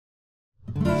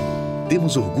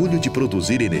temos orgulho de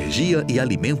produzir energia e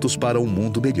alimentos para um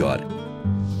mundo melhor.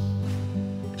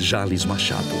 Jales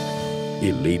Machado,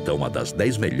 eleita uma das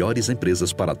 10 melhores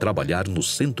empresas para trabalhar no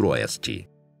Centro-Oeste.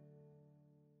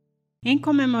 Em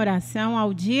comemoração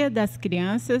ao Dia das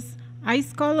Crianças, a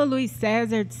Escola Luiz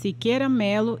César de Siqueira,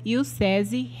 Melo e o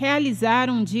Sesi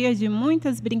realizaram um dia de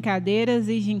muitas brincadeiras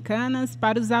e gincanas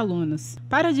para os alunos.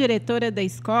 Para a diretora da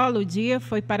escola, o dia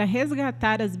foi para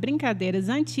resgatar as brincadeiras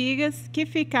antigas que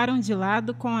ficaram de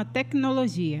lado com a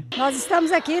tecnologia. Nós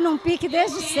estamos aqui num pique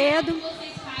desde cedo,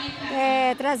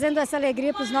 trazendo essa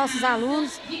alegria para os nossos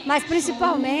alunos, mas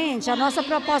principalmente a nossa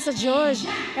proposta de hoje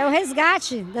é o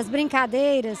resgate das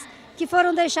brincadeiras que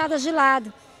foram deixadas de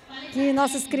lado, que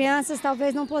nossas crianças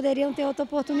talvez não poderiam ter outra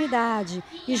oportunidade.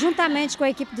 E juntamente com a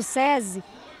equipe do Sesi,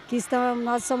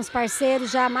 nós somos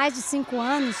parceiros já há mais de 5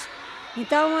 anos,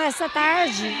 então essa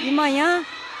tarde e manhã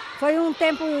foi um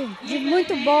tempo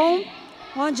muito bom,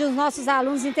 onde os nossos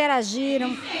alunos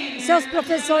interagiram, seus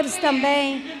professores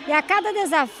também, e a cada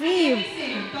desafio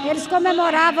eles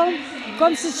comemoravam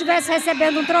como se estivesse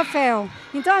recebendo um troféu.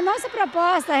 Então a nossa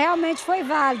proposta realmente foi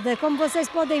válida, como vocês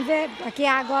podem ver aqui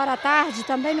agora à tarde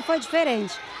também não foi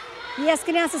diferente. E as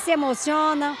crianças se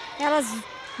emocionam, elas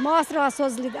mostram a sua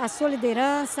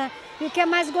liderança, e o que é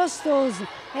mais gostoso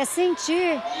é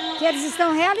sentir que eles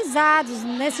estão realizados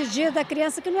nesse Dia da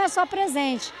Criança, que não é só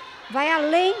presente, vai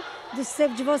além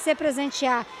de você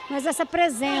presentear, mas essa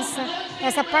presença,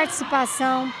 essa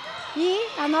participação e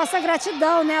a nossa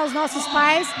gratidão, né, aos nossos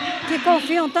pais que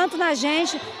confiam tanto na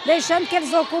gente, deixando que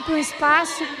eles ocupem um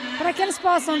espaço para que eles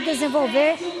possam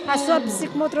desenvolver a sua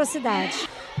psicomotricidade.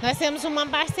 Nós temos uma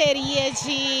parceria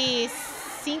de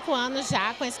 5 anos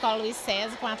já com a Escola Luiz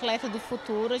César, com o Atleta do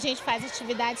Futuro. A gente faz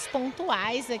atividades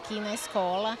pontuais aqui na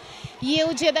escola e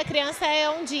o Dia da Criança é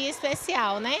um dia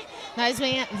especial, né? Nós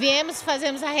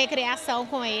fazemos a recreação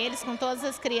com eles, com todas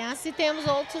as crianças, e temos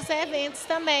outros eventos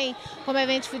também, como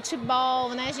evento de futebol,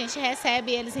 né? A gente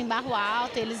recebe eles em Barro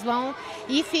Alto, eles vão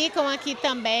e ficam aqui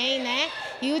também, né?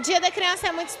 E o Dia da Criança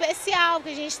é muito especial,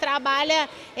 porque a gente trabalha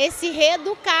esse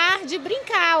reeducar de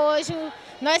brincar. Hoje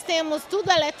nós temos tudo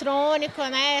eletrônico,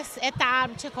 né? É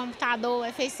tablet, é computador,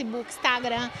 é Facebook,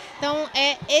 Instagram. Então,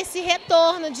 é esse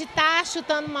retorno de estar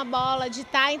chutando uma bola, de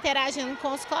estar interagindo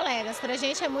com os colegas. Para a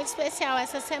gente é muito especial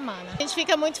essa semana. A gente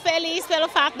fica muito feliz pelo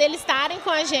fato deles estarem com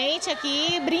a gente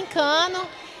aqui, brincando.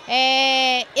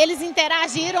 Eles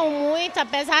interagiram muito,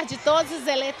 apesar de todos os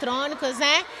eletrônicos,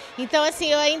 né? Então, assim,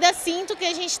 eu ainda sinto que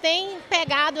a gente tem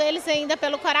pegado eles ainda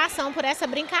pelo coração por essa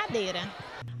brincadeira.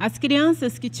 As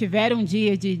crianças que tiveram um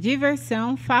dia de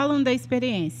diversão falam da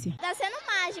experiência. Está sendo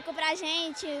mágico pra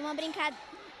gente,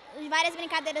 várias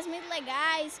brincadeiras muito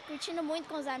legais, curtindo muito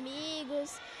com os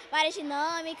amigos, várias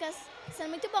dinâmicas, sendo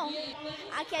muito bom.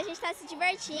 Aqui a gente está se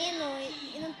divertindo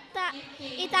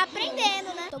e tá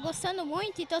aprendendo, né? Estou gostando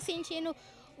muito e estou sentindo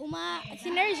uma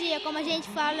sinergia, como a gente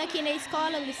fala aqui na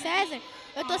Escola Luiz César.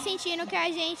 Eu estou sentindo que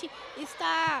a gente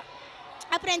está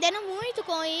aprendendo muito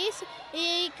com isso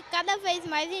e cada vez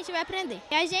mais a gente vai aprender.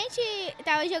 E a gente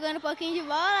estava jogando um pouquinho de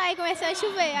bola, aí começou a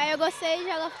chover, aí eu gostei de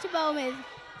jogar futebol mesmo.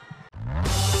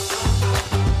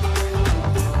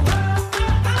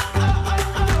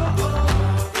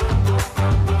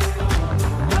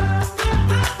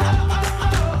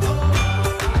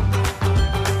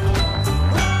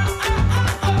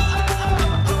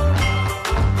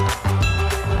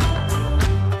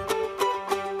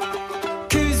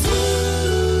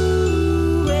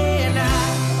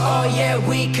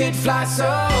 We could fly so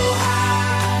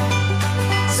high,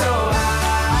 so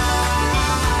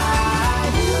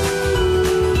high.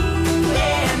 You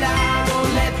and I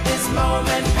won't let this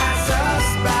moment pass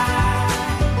us by.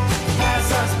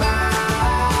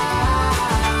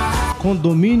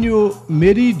 Condomínio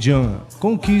Realizam.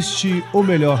 Conquiste o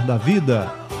melhor da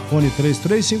vida. Fone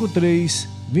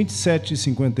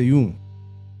 3353-2751.